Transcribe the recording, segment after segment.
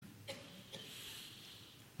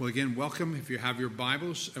Well, again, welcome. If you have your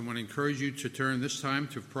Bibles, I want to encourage you to turn this time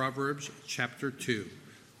to Proverbs chapter 2.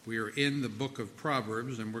 We are in the book of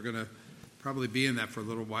Proverbs, and we're going to probably be in that for a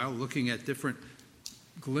little while, looking at different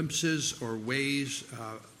glimpses or ways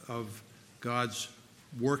of God's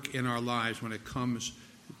work in our lives when it comes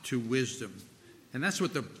to wisdom. And that's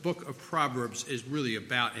what the book of Proverbs is really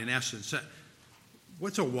about, in essence.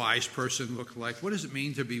 What's a wise person look like? What does it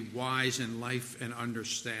mean to be wise in life and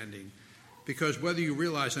understanding? Because whether you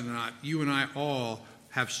realize it or not, you and I all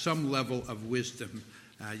have some level of wisdom.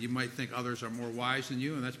 You might think others are more wise than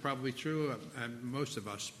you, and that's probably true of most of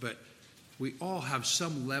us. But we all have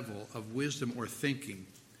some level of wisdom or thinking.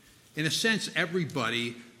 In a sense,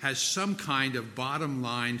 everybody has some kind of bottom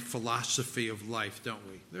line philosophy of life, don't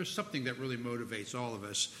we? There's something that really motivates all of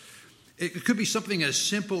us. It could be something as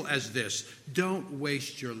simple as this: don't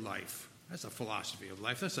waste your life. That's a philosophy of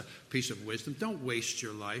life. That's a piece of wisdom. Don't waste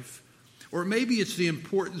your life. Or maybe it's the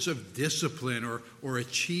importance of discipline or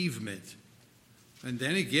achievement. And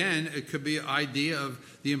then again, it could be an idea of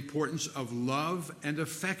the importance of love and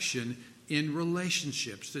affection in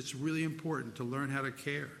relationships. That's really important to learn how to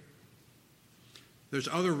care. There's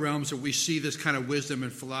other realms that we see this kind of wisdom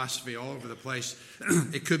and philosophy all over the place.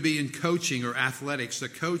 It could be in coaching or athletics. The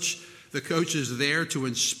coach is there to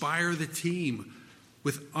inspire the team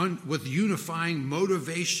with unifying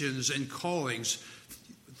motivations and callings.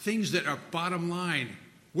 Things that are bottom line.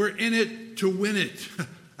 We're in it to win it.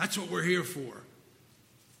 That's what we're here for.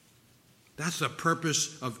 That's the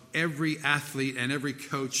purpose of every athlete and every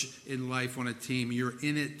coach in life on a team. You're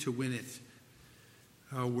in it to win it.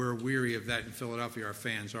 Oh, we're weary of that in Philadelphia, our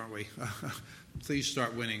fans, aren't we? Please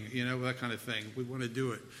start winning, that kind of thing. We want to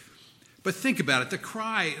do it. But think about it. The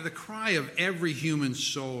cry of every human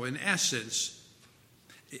soul, in essence,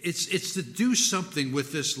 it's to do something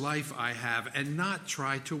with this life I have and not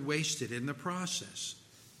try to waste it in the process.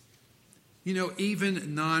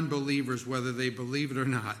 Even non-believers, whether they believe it or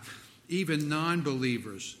not, even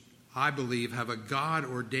non-believers, I believe, have a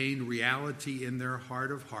God-ordained reality in their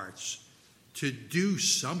heart of hearts to do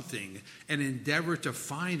something and endeavor to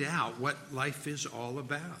find out what life is all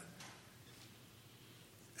about.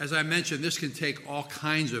 As I mentioned, this can take all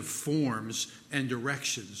kinds of forms and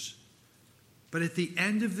directions. But at the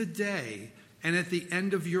end of the day, and at the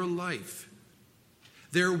end of your life,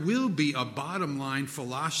 there will be a bottom line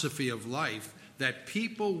philosophy of life that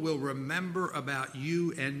people will remember about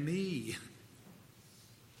you and me.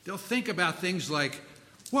 They'll think about things like,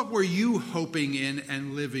 what were you hoping in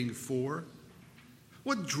and living for?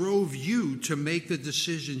 What drove you to make the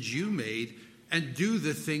decisions you made and do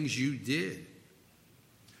the things you did?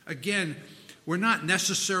 Again, we're not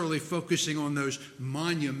necessarily focusing on those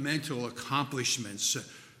monumental accomplishments,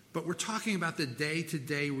 but we're talking about the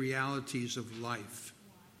day-to-day realities of life.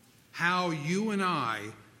 How you and I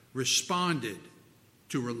responded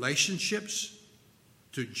to relationships,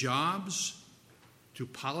 to jobs, to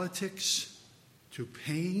politics, to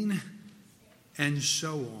pain, and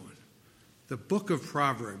so on. The book of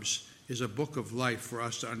Proverbs is a book of life for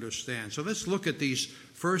us to understand. So let's look at these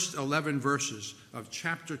first 11 verses of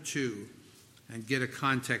chapter 2 and get a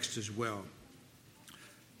context as well.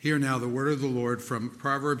 Hear now the word of the Lord from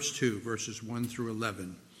Proverbs 2, verses 1 through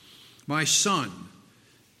 11. My son,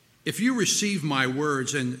 if you receive my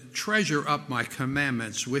words and treasure up my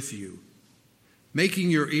commandments with you, making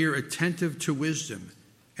your ear attentive to wisdom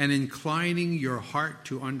and inclining your heart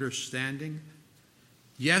to understanding,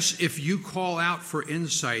 yes, if you call out for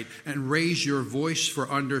insight and raise your voice for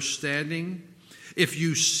understanding, if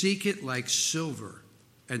you seek it like silver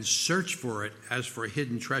and search for it as for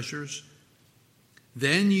hidden treasures,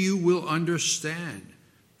 then you will understand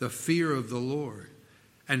the fear of the Lord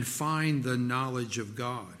and find the knowledge of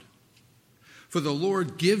God. For the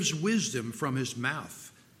Lord gives wisdom from his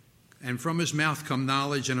mouth, and from his mouth come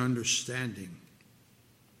knowledge and understanding.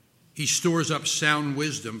 He stores up sound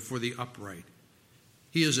wisdom for the upright.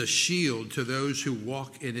 He is a shield to those who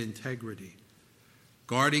walk in integrity,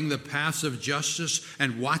 guarding the paths of justice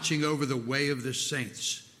and watching over the way of the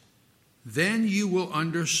saints. Then you will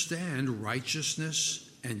understand righteousness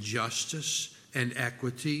and justice and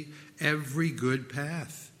equity, every good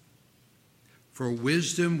path. For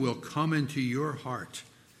wisdom will come into your heart,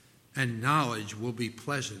 and knowledge will be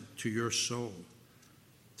pleasant to your soul.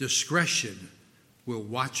 Discretion will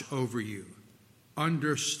watch over you.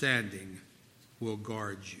 Understanding will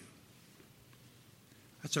guard you.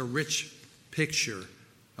 That's a rich picture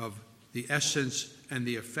of the essence and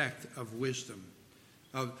the effect of wisdom,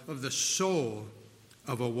 of the soul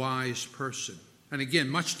of a wise person. And again,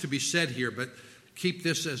 much to be said here, but keep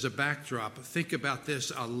this as a backdrop. Think about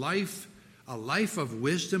this: a life of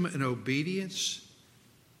wisdom and obedience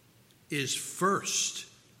is first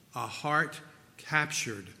a heart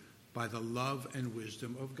captured by the love and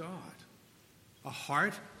wisdom of God. A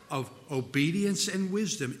heart of obedience and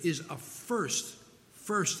wisdom is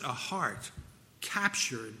first a heart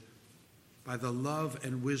captured by the love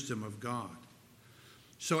and wisdom of God.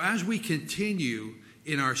 So as we continue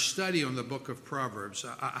in our study on the book of Proverbs,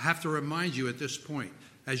 I have to remind you at this point,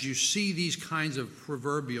 as you see these kinds of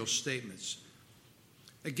proverbial statements,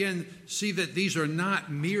 again, see that these are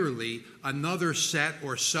not merely another set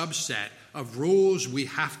or subset of rules we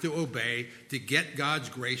have to obey to get God's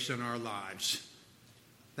grace in our lives.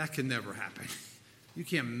 That can never happen. You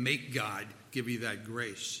can't make God give you that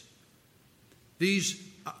grace.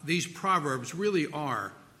 These proverbs really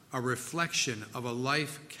are a reflection of a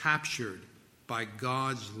life captured by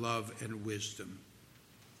God's love and wisdom.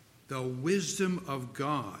 The wisdom of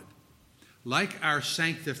God, like our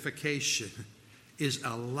sanctification, is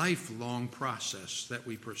a lifelong process that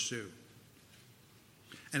we pursue.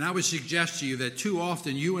 And I would suggest to you that too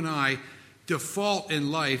often you and I default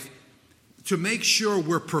in life to make sure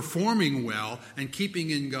we're performing well and keeping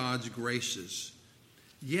in God's graces.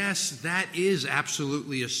 Yes, that is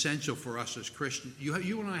absolutely essential for us as Christians.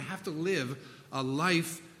 You and I have to live a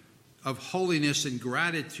life of holiness and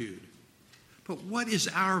gratitude. But what is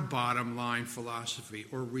our bottom line philosophy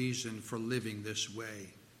or reason for living this way?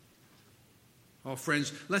 Oh,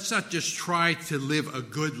 friends, let's not just try to live a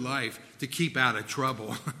good life to keep out of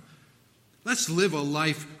trouble. Let's live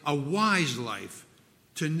a wise life,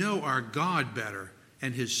 to know our God better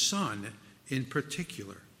and his Son in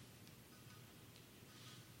particular.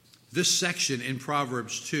 This section in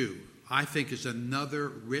Proverbs 2, I think, is another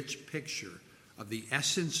rich picture of the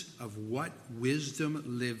essence of what wisdom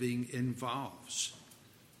living involves.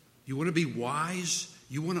 You want to be wise?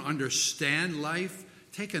 You want to understand life?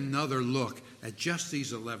 Take another look at just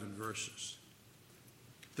these 11 verses.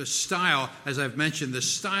 The style, as I've mentioned, the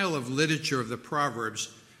style of literature of the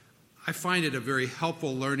Proverbs, I find it a very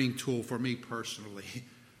helpful learning tool for me personally.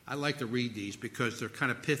 I like to read these because they're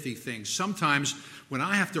kind of pithy things. Sometimes when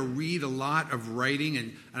I have to read a lot of writing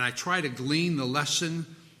and I try to glean the lesson,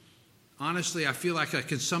 honestly, I feel like I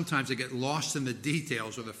get lost in the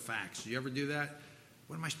details or the facts. Do you ever do that?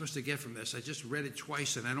 What am I supposed to get from this? I just read it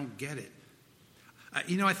twice and I don't get it.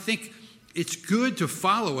 I think it's good to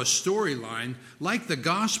follow a storyline like the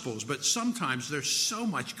Gospels, but sometimes there's so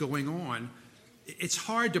much going on, it's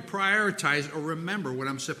hard to prioritize or remember what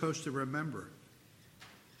I'm supposed to remember.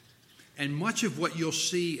 And much of what you'll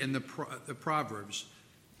see in the Proverbs,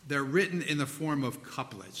 they're written in the form of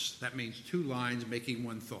couplets. That means two lines making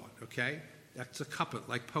one thought, okay? That's a couplet,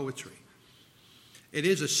 like poetry. It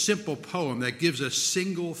is a simple poem that gives a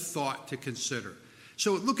single thought to consider.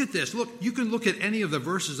 So look at this. Look, you can look at any of the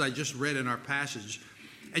verses I just read in our passage,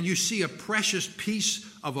 and you see a precious piece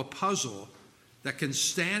of a puzzle that can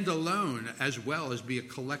stand alone as well as be a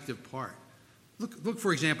collective part. Look,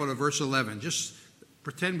 for example, at verse 11. Just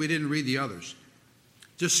pretend we didn't read the others.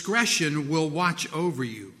 Discretion will watch over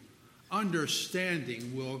you.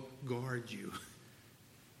 Understanding will guard you.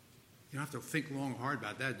 You don't have to think long or hard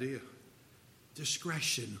about that, do you?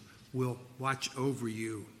 Discretion will watch over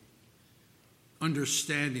you.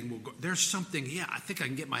 Understanding will go. There's something, I think I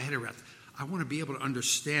can get my head around. I want to be able to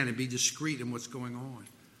understand and be discreet in what's going on.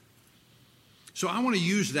 So I want to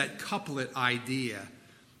use that couplet idea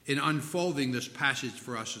in unfolding this passage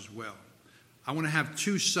for us as well. I want to have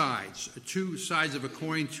two sides of a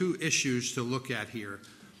coin, two issues to look at here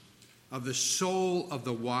of the soul of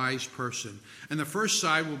the wise person. And the first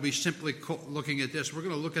side will be simply looking at this. We're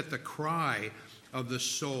going to look at the cry of the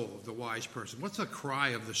soul of the wise person. What's the cry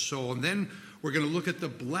of the soul? And then we're going to look at the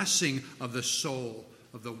blessing of the soul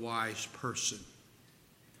of the wise person.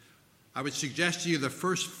 I would suggest to you the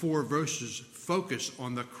first 4 verses focus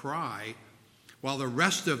on the cry, while the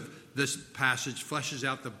rest of this passage fleshes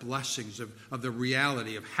out the blessings of the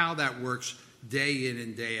reality of how that works day in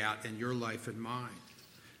and day out in your life and mine.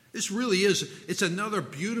 This really it's another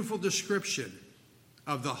beautiful description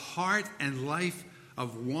of the heart and life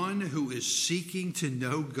of one who is seeking to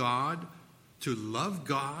know God, to love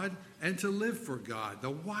God, and to live for God. The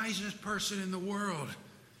wisest person in the world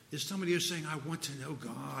is somebody who's saying, I want to know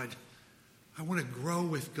God. I want to grow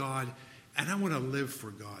with God, and I want to live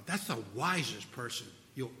for God. That's the wisest person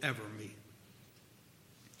you'll ever meet.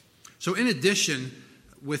 So in addition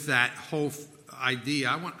with that whole idea,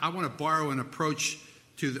 I want to borrow an approach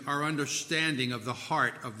to our understanding of the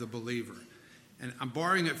heart of the believer. And I'm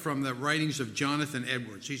borrowing it from the writings of Jonathan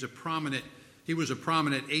Edwards. He was a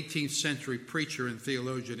prominent 18th century preacher and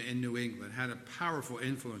theologian in New England, had a powerful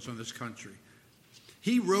influence on this country.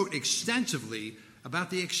 He wrote extensively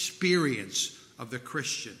about the experience of the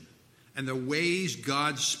Christian and the ways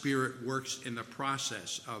God's Spirit works in the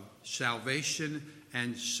process of salvation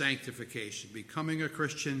and sanctification, becoming a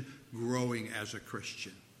Christian, growing as a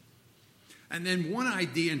Christian. And then one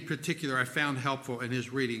idea in particular I found helpful in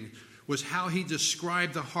his reading was how he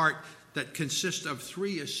described the heart that consists of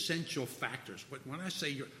three essential factors. But when I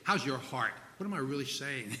say, how's your heart? What am I really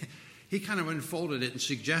saying? He kind of unfolded it and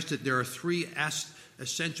suggested there are three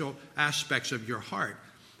essential aspects of your heart.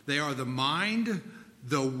 They are the mind,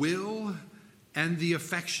 the will, and the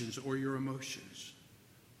affections or your emotions.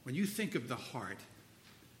 When you think of the heart,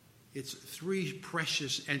 it's three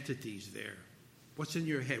precious entities there. What's in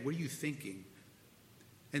your head? What are you thinking?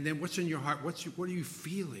 And then what's in your heart? What are you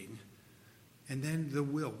feeling? And then the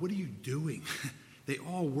will. What are you doing? They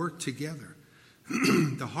all work together.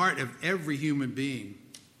 The heart of every human being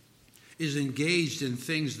is engaged in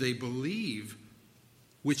things they believe,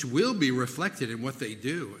 which will be reflected in what they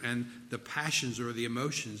do and the passions or the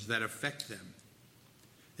emotions that affect them.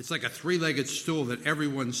 It's like a three-legged stool that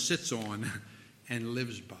everyone sits on and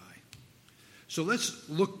lives by. So let's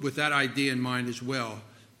look with that idea in mind as well.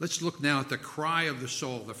 Let's look now at the cry of the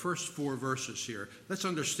soul, the first 4 verses here. Let's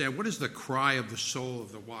understand, what is the cry of the soul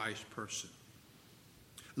of the wise person?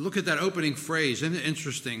 Look at that opening phrase. Isn't it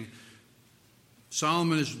interesting?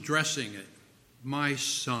 Solomon is addressing it. My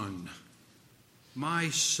son. My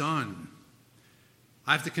son.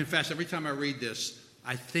 I have to confess, every time I read this,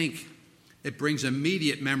 I think it brings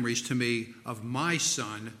immediate memories to me of my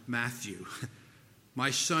son, Matthew.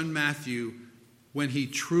 My son, Matthew, when he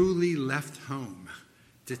truly left home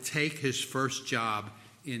to take his first job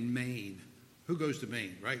in Maine. Who goes to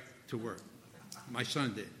Maine, right, to work? My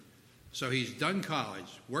son did. So he's done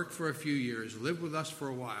college, worked for a few years, lived with us for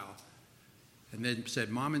a while, and then said,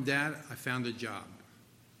 Mom and Dad, I found a job.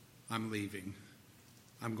 I'm leaving.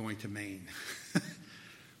 I'm going to Maine.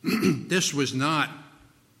 This was not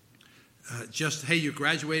just, hey, you're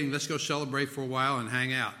graduating, let's go celebrate for a while and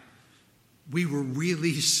hang out. We were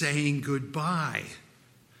really saying goodbye.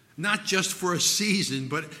 Not just for a season,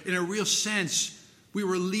 but in a real sense, we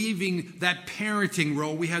were leaving that parenting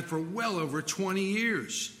role we had for well over 20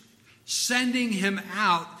 years. Sending him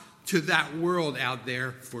out to that world out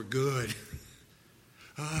there for good.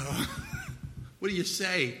 What do you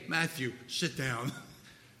say? Matthew, sit down.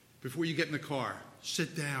 Before you get in the car,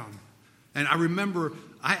 sit down. And I remember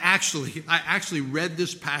I actually read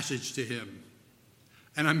this passage to him.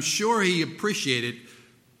 And I'm sure he appreciated it,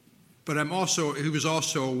 but he was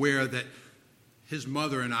also aware that his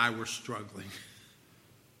mother and I were struggling.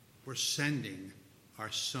 We're sending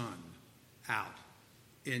our son out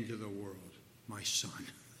into the world. My son.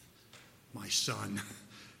 My son.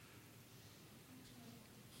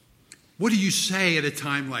 What do you say at a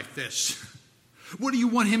time like this? What do you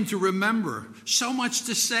want him to remember? So much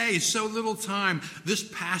to say, so little time. This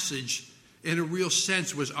passage, in a real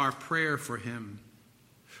sense, was our prayer for him.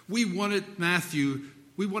 We wanted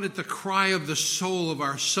the cry of the soul of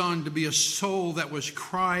our son to be a soul that was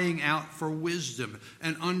crying out for wisdom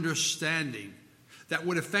and understanding that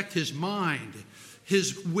would affect his mind,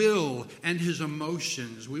 his will, and his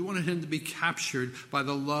emotions. We wanted him to be captured by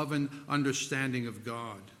the love and understanding of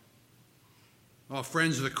God. Oh,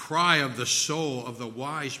 friends, the cry of the soul of the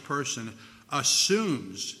wise person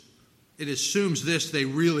assumes this, they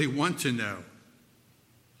really want to know.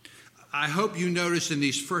 I hope you notice in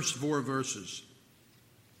these first 4 verses,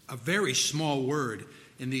 a very small word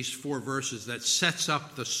in these 4 verses that sets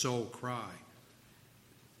up the soul cry.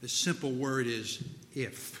 The simple word is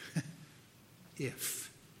if.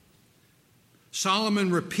 If.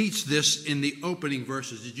 Solomon repeats this in the opening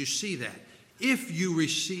verses. Did you see that? If you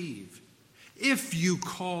receive, if you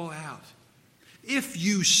call out, if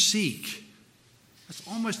you seek. That's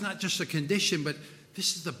almost not just a condition, but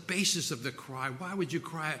this is the basis of the cry. Why would you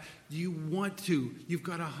cry? Do you want to? You've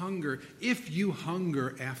got a hunger. If you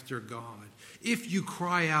hunger after God, if you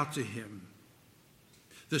cry out to him,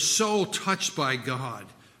 the soul touched by God.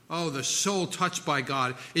 Oh, the soul touched by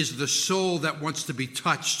God is the soul that wants to be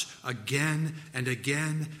touched again and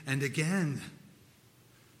again and again.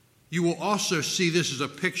 You will also see this as a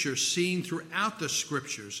picture seen throughout the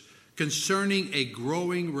scriptures concerning a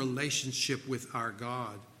growing relationship with our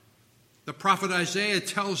God. The prophet Isaiah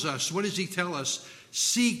tells us, what does he tell us?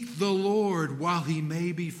 Seek the Lord while he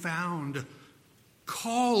may be found.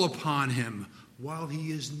 Call upon him while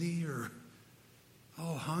he is near.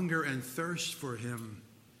 Oh, hunger and thirst for him.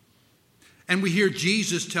 And we hear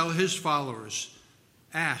Jesus tell his followers,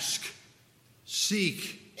 ask,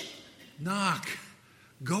 seek, knock,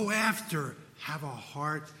 go after, have a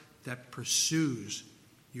heart that pursues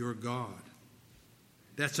your God.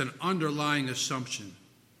 That's an underlying assumption.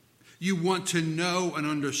 You want to know and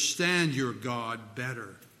understand your God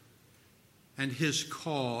better and his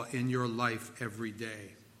call in your life every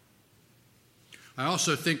day. I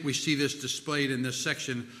also think we see this displayed in this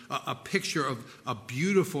section, a picture of a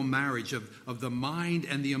beautiful marriage of the mind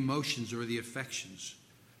and the emotions or the affections.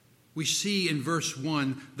 We see in verse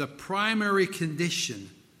 1 the primary condition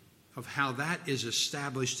of how that is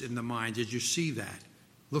established in the mind. Did you see that?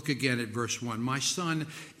 Look again at verse 1. My son,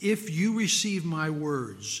 if you receive my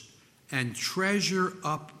words and treasure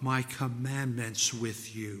up my commandments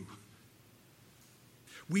with you.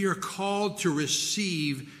 We are called to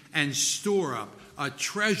receive and store up a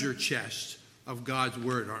treasure chest of God's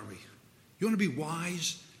word, aren't we? You want to be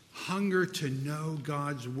wise? Hunger to know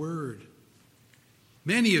God's word.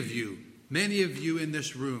 Many of you in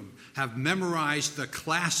this room have memorized the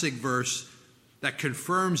classic verse that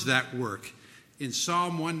confirms that work in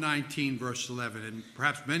Psalm 119, verse 11. And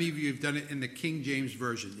perhaps many of you have done it in the King James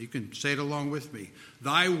Version. You can say it along with me.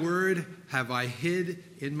 Thy word have I hid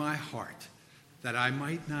in my heart, that I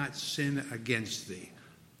might not sin against thee.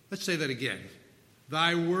 Let's say that again.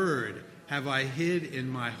 Thy word have I hid in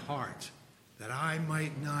my heart, that I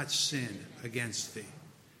might not sin against thee.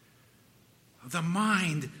 The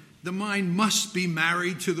mind must be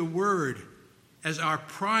married to the word as our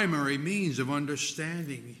primary means of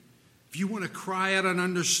understanding. If you want to cry out and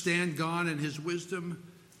understand God and his wisdom,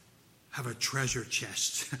 have a treasure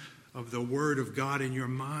chest of the word of God in your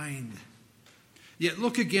mind. Yet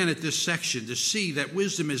look again at this section to see that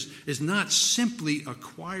wisdom is not simply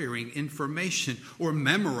acquiring information or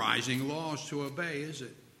memorizing laws to obey, is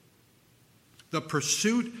it? The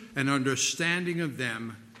pursuit and understanding of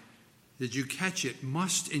them, did you catch it,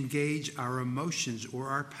 must engage our emotions or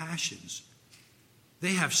our passions.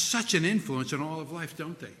 They have such an influence on all of life,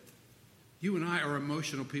 don't they? You and I are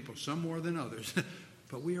emotional people, some more than others,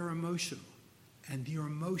 but we are emotional. And your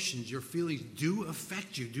emotions, your feelings do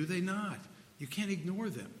affect you, do they not? You can't ignore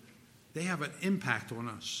them. They have an impact on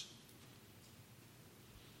us.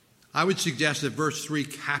 I would suggest that verse 3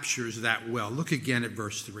 captures that well. Look again at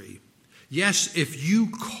verse 3. Yes, if you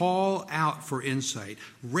call out for insight,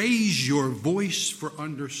 raise your voice for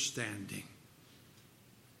understanding.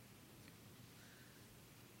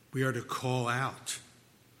 We are to call out.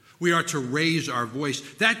 We are to raise our voice.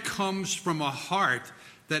 That comes from a heart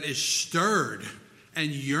that is stirred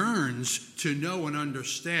and yearns to know and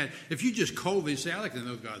understand. If you just coldly say, I like to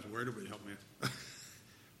know God's word, it would help me.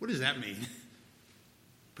 What does that mean?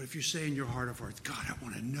 But if you say in your heart of hearts, God, I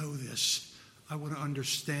want to know this. I want to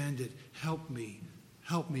understand it. Help me,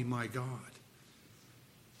 my God.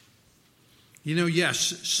 You know, yes,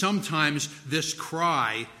 sometimes this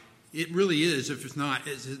cry, it really is, if it's not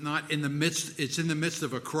in the midst, it's in the midst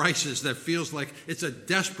of a crisis that feels like it's a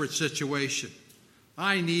desperate situation.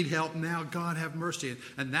 I need help now. God, have mercy.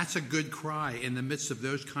 And that's a good cry in the midst of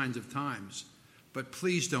those kinds of times. But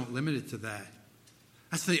please don't limit it to that.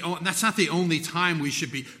 That's not the only time we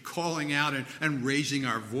should be calling out and raising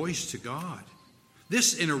our voice to God.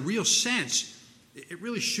 This, in a real sense, it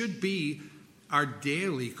really should be our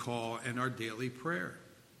daily call and our daily prayer.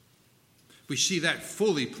 We see that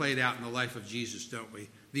fully played out in the life of Jesus, don't we?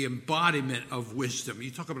 The embodiment of wisdom.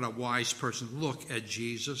 You talk about a wise person. Look at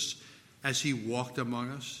Jesus as he walked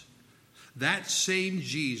among us. That same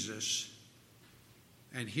Jesus,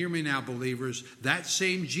 and hear me now, believers, that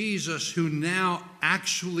same Jesus who now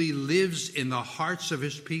actually lives in the hearts of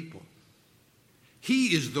his people, he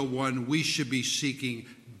is the one we should be seeking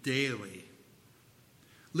daily.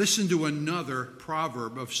 Listen to another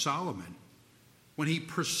proverb of Solomon. When he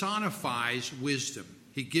personifies wisdom,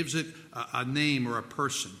 he gives it a name or a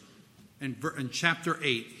person. In chapter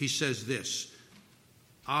 8, he says this,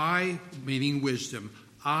 I, meaning wisdom,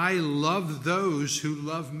 I love those who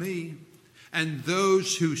love me, and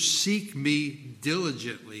those who seek me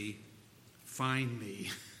diligently find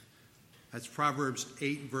me. That's Proverbs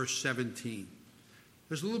 8, verse 17.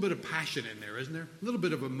 There's a little bit of passion in there, isn't there? A little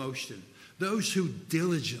bit of emotion. Those who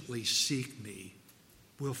diligently seek me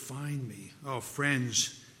will find me. Oh,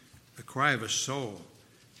 friends, the cry of a soul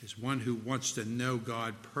is one who wants to know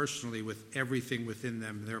God personally with everything within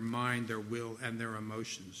them, their mind, their will, and their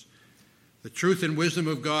emotions. The truth and wisdom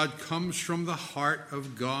of God comes from the heart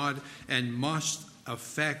of God and must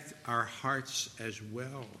affect our hearts as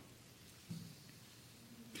well.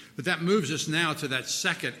 But that moves us now to that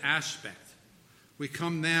second aspect. We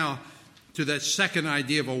come now to that second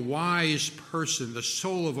idea of a wise person. The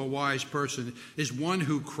soul of a wise person is one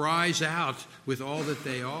who cries out with all that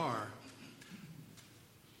they are.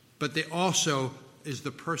 But they also is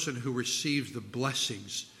the person who receives the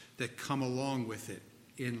blessings that come along with it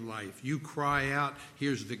in life. You cry out,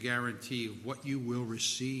 here's the guarantee of what you will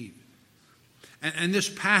receive. And this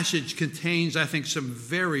passage contains, I think, some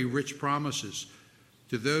very rich promises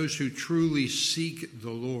to those who truly seek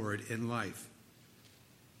the Lord in life.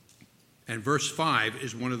 And verse 5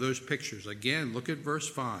 is one of those pictures. Again, look at verse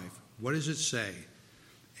 5. What does it say?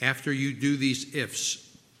 After you do these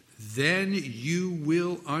ifs, then you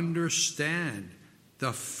will understand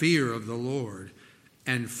the fear of the Lord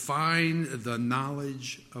and find the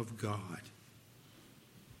knowledge of God.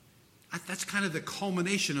 That's kind of the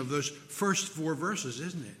culmination of those first 4 verses,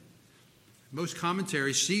 isn't it? Most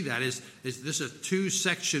commentaries see that as this a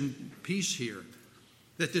 2-section piece here,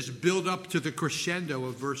 that this build up to the crescendo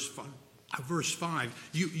of verse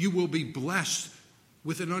 5. You will be blessed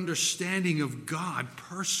with an understanding of God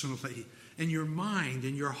personally in your mind,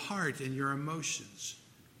 in your heart, in your emotions.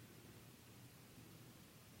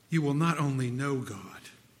 You will not only know God,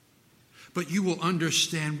 but you will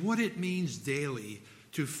understand what it means daily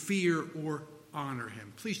to fear or honor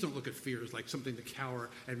him. Please don't look at fear as like something to cower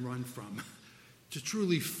and run from. To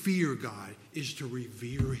truly fear God is to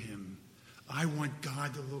revere him. I want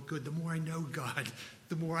God to look good. The more I know God,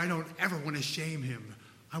 the more I don't ever want to shame him.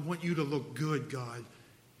 I want you to look good, God,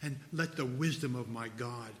 and let the wisdom of my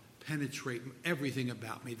God penetrate everything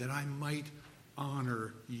about me, that I might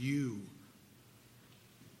honor you.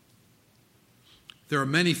 There are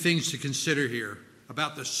many things to consider here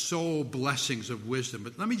about the soul blessings of wisdom,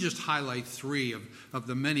 but let me just highlight 3 of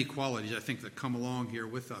the many qualities I think that come along here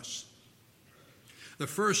with us. The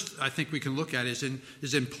first I think we can look at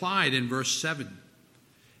is implied in verse 7,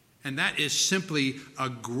 and that is simply a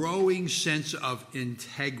growing sense of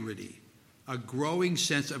integrity. A growing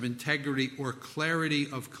sense of integrity or clarity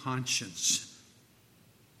of conscience.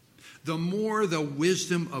 The more the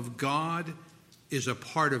wisdom of God is a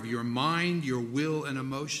part of your mind, your will, and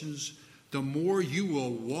emotions, the more you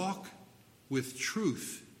will walk with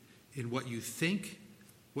truth in what you think,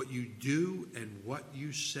 what you do, and what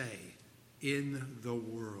you say in the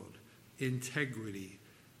world. Integrity.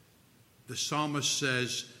 The psalmist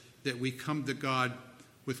says that we come to God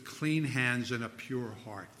with clean hands and a pure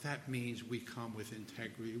heart. That means we come with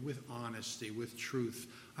integrity, with honesty, with truth.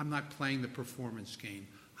 I'm not playing the performance game.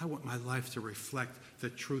 I want my life to reflect the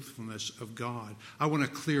truthfulness of God. I want a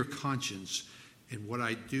clear conscience in what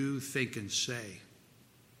I do, think, and say.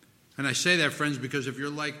 And I say that, friends, because if you're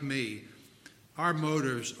like me, our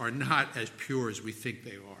motives are not as pure as we think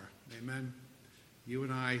they are. Amen? You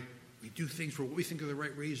and I, we do things for what we think are the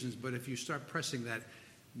right reasons, but if you start pressing that,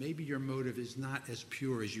 maybe your motive is not as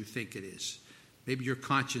pure as you think it is. Maybe your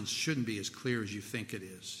conscience shouldn't be as clear as you think it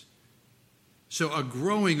is. So a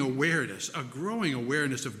growing awareness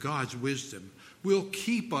of God's wisdom will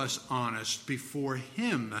keep us honest before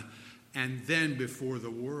him and then before the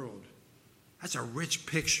world. That's a rich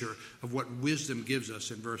picture of what wisdom gives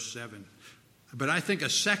us in verse 7. But I think a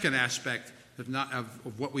second aspect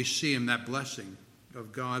of what we see in that blessing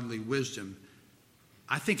of godly wisdom,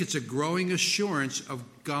 I think it's a growing assurance of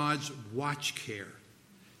God's watch care,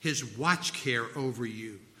 his watch care over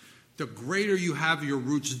you. The greater you have your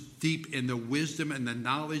roots deep in the wisdom and the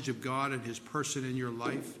knowledge of God and his person in your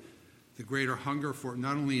life, the greater hunger for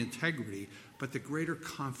not only integrity, but the greater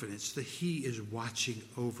confidence that he is watching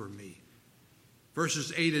over me.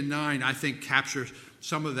 Verses 8 and 9, I think, capture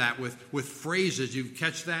some of that with phrases. You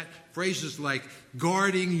catch that? Phrases like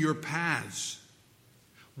guarding your paths,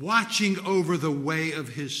 watching over the way of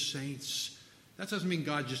his saints. That doesn't mean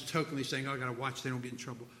God just tokenly saying, oh, I got to watch they don't get in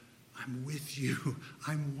trouble. I'm with you.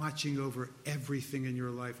 I'm watching over everything in your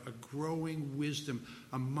life. A growing wisdom,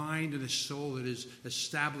 a mind and a soul that is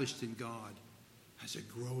established in God has a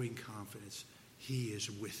growing confidence. He is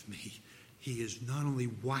with me. He is not only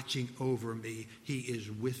watching over me, he is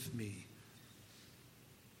with me.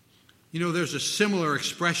 You know, there's a similar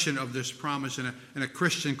expression of this promise in a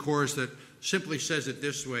Christian chorus that simply says it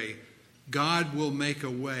this way: God will make a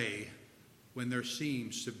way when there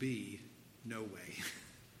seems to be no way.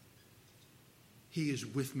 He is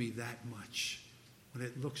with me that much. When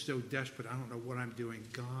it looks so desperate, I don't know what I'm doing,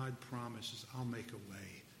 God promises I'll make a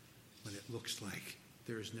way when it looks like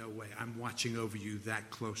there is no way. I'm watching over you that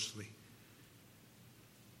closely.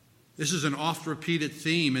 This is an oft-repeated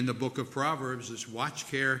theme in the book of Proverbs, this watch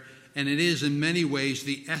care, and it is in many ways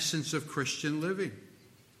the essence of Christian living.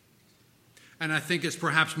 And I think it's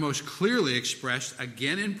perhaps most clearly expressed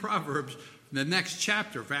again in Proverbs, in the next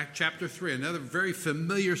chapter, chapter 3, another very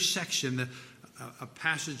familiar section, a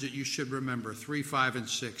passage that you should remember, 3, 5, and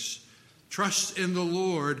 6. Trust in the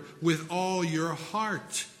Lord with all your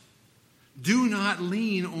heart. Do not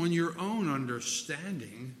lean on your own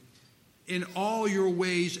understanding. In all your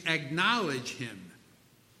ways acknowledge him,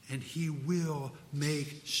 and he will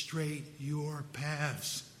make straight your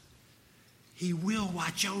paths. He will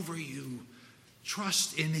watch over you.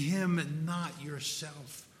 Trust in him and not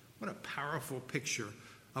yourself. What a powerful picture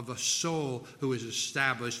of a soul who is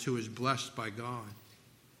established, who is blessed by God.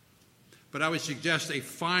 But I would suggest a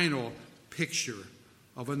final picture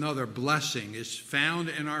of another blessing is found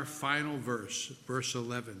in our final verse, verse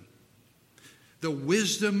 11. The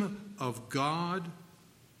wisdom of God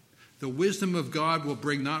will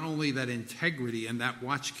bring not only that integrity and that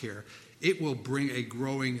watch care, it will bring a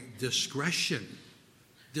growing discretion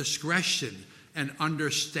and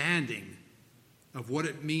understanding of what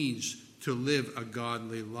it means to live a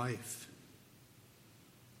godly life.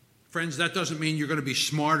 Friends, that doesn't mean you're going to be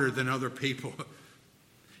smarter than other people.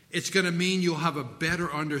 It's going to mean you'll have a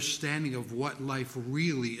better understanding of what life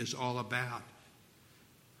really is all about.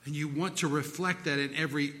 And you want to reflect that in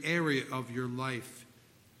every area of your life.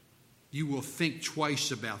 You will think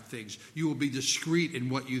twice about things. You will be discreet in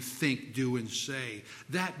what you think, do, and say.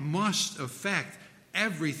 That must affect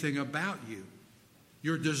everything about you.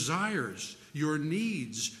 Your desires, your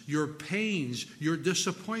needs, your pains, your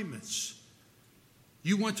disappointments.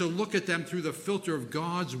 You want to look at them through the filter of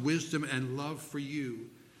God's wisdom and love for you.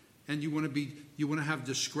 And you want to have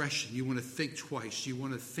discretion. You want to think twice. You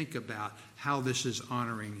want to think about how this is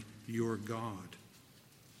honoring your God.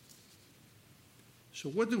 So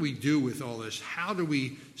what do we do with all this? How do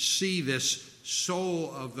we see this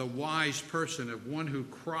soul of the wise person, of one who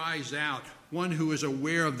cries out, one who is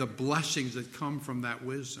aware of the blessings that come from that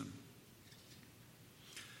wisdom?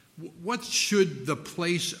 What should the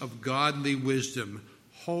place of godly wisdom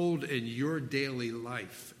hold in your daily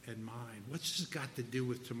life and mine? What's this got to do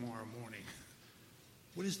with tomorrow morning?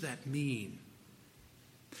 What does that mean?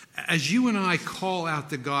 As you and I call out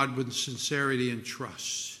to God with sincerity and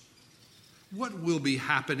trust, what will be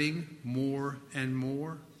happening more and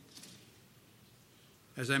more?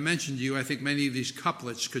 As I mentioned to you, I think many of these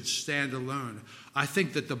couplets could stand alone. I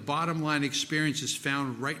think that the bottom line experience is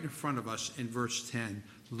found right in front of us in verse 10.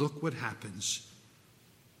 Look what happens.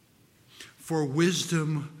 For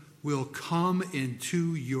wisdom will come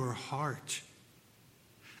into your heart,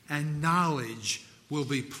 and knowledge will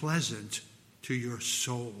be pleasant to your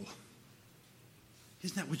soul.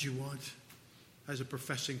 Isn't that what you want as a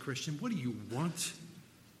professing Christian? What do you want?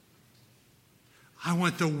 I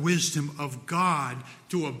want the wisdom of God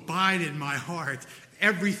to abide in my heart,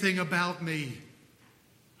 everything about me.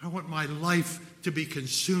 I want my life to be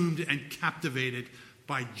consumed and captivated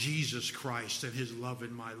by Jesus Christ and his love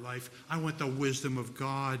in my life. I want the wisdom of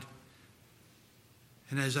God.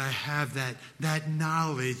 And as I have that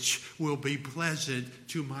knowledge will be pleasant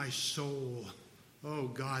to my soul. Oh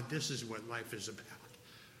God, this is what life is about.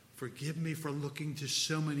 Forgive me for looking to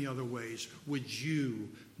so many other ways. Would you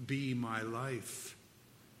be my life?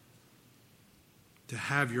 To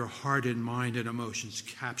have your heart and mind and emotions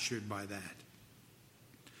captured by that.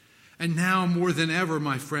 And now more than ever,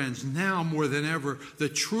 my friends, now more than ever, the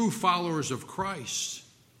true followers of Christ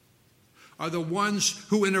are the ones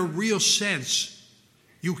who, in a real sense,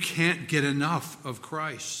 you can't get enough of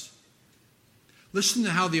Christ. Listen to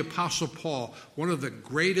how the Apostle Paul, one of the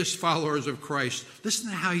greatest followers of Christ, listen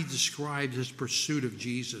to how he describes his pursuit of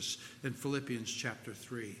Jesus in Philippians chapter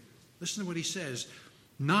 3. Listen to what he says.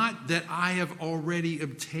 Not that I have already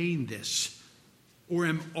obtained this or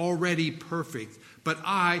am already perfect, but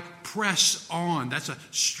I press on. That's a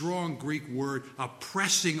strong Greek word, a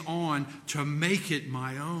pressing on to make it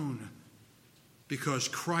my own, because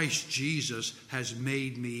Christ Jesus has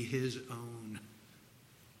made me his own.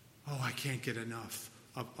 Oh, I can't get enough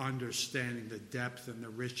of understanding the depth and the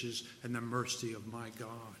riches and the mercy of my God.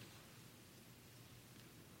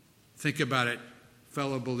 Think about it,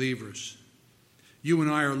 fellow believers. You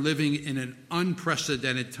and I are living in an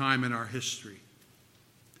unprecedented time in our history.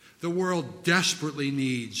 The world desperately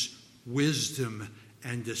needs wisdom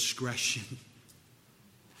and discretion.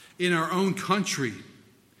 In our own country,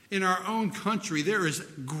 there is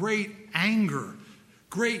great anger,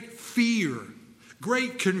 great fear,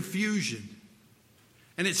 great confusion.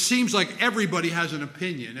 And it seems like everybody has an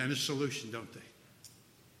opinion and a solution, don't they?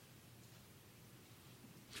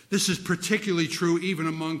 This is particularly true even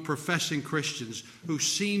among professing Christians who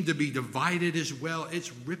seem to be divided as well.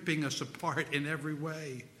 It's ripping us apart in every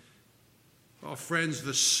way. Oh, friends,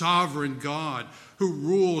 the sovereign God who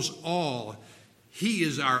rules all, he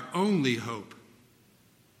is our only hope.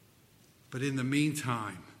 But in the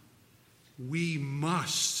meantime, we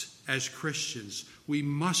must, as Christians, we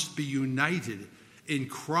must be united in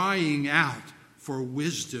crying out for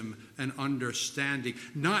wisdom and understanding,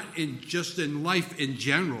 not just in life in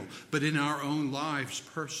general, but in our own lives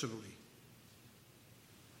personally.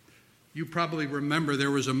 You probably remember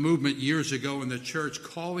there was a movement years ago in the church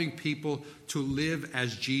calling people to live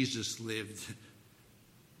as Jesus lived.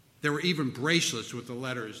 There were even bracelets with the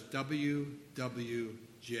letters WWJD,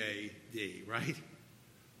 right?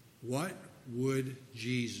 What would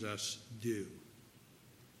Jesus do?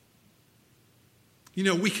 You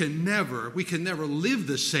know, we can never live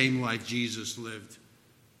the same life Jesus lived.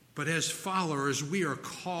 But as followers, we are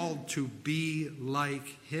called to be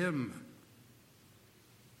like him.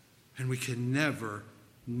 And we can never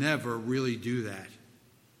really do that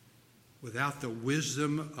without the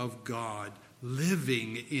wisdom of God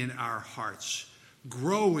living in our hearts,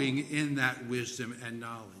 growing in that wisdom and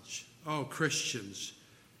knowledge. Oh, Christians,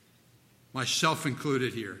 myself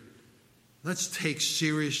included here, let's take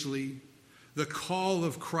seriously the call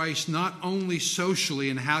of Christ, not only socially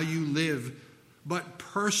in how you live, but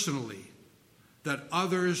personally, that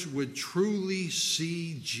others would truly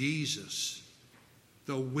see Jesus,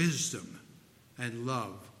 the wisdom and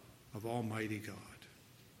love of Almighty God.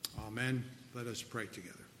 Amen. Let us pray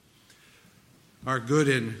together. Our good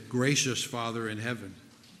and gracious Father in heaven,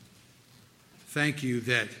 thank you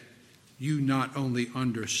that you not only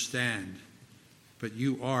understand, but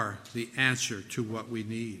you are the answer to what we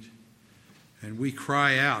need. And we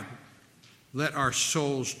cry out, let our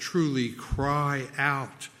souls truly cry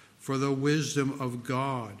out for the wisdom of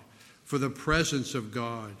God, for the presence of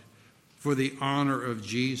God, for the honor of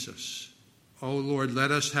Jesus. Oh Lord,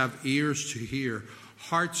 let us have ears to hear,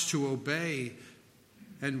 hearts to obey,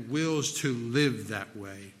 and wills to live that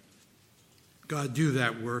way. God, do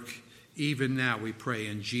that work even now, we pray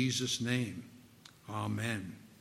in Jesus' name. Amen.